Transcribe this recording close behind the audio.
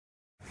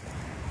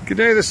Good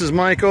day, this is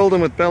Mike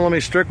Olden with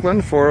Bellamy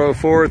Strickland,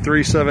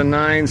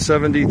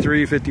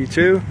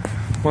 404-379-7352.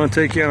 I want to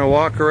take you on a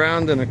walk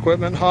around an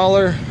equipment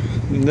hauler.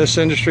 In this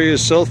industry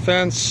is silt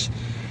fence.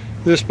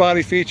 This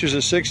body features a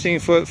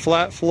 16-foot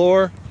flat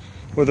floor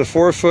with a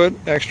 4-foot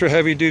extra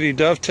heavy-duty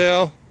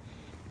dovetail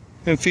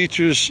and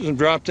features some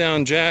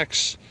drop-down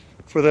jacks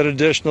for that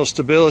additional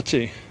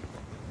stability.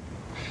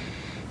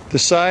 The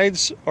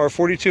sides are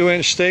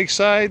 42-inch stake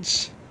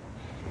sides,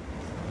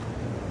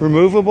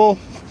 removable,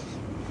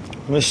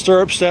 with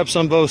stirrup steps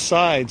on both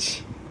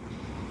sides.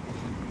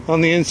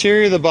 On the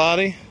interior of the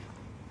body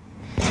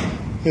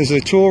is a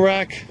tool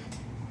rack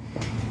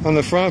on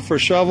the front for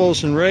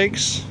shovels and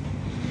rakes,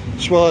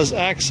 as well as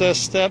access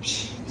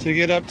steps to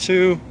get up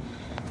to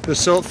the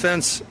silt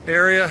fence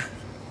area,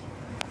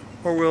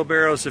 or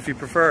wheelbarrows if you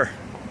prefer.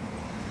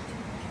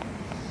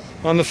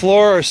 On the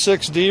floor are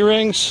 6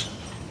 D-rings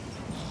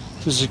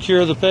to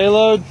secure the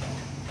payload.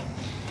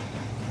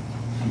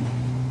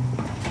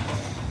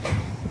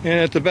 And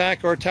at the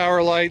back are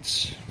tower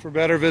lights for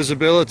better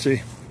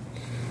visibility.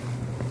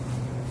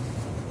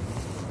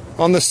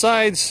 On the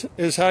sides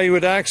is how you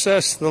would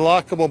access the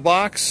lockable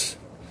box.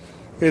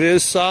 It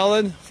is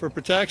solid for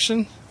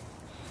protection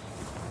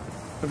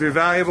of your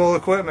valuable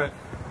equipment.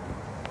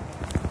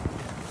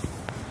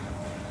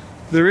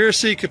 The rear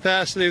seat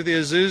capacity of the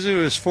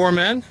ISUZU is 4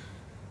 men.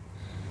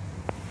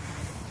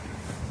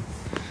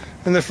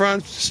 And the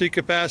front seat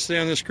capacity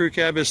on this crew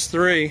cab is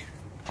 3.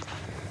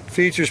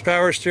 Features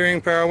power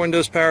steering, power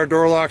windows, power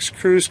door locks,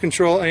 cruise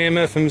control,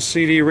 AM/FM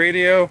CD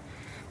radio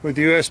with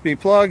USB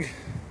plug,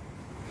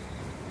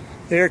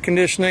 air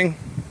conditioning.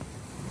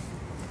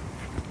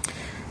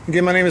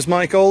 Again, my name is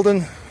Mike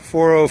Olden,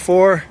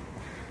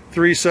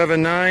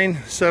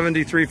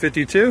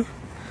 404-379-7352.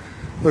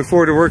 Look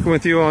forward to working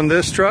with you on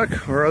this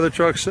truck or other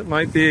trucks that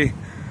might be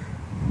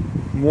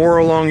more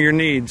along your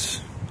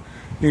needs.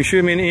 You can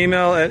shoot me an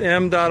email at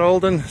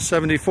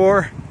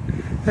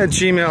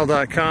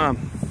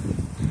m.olden74@gmail.com.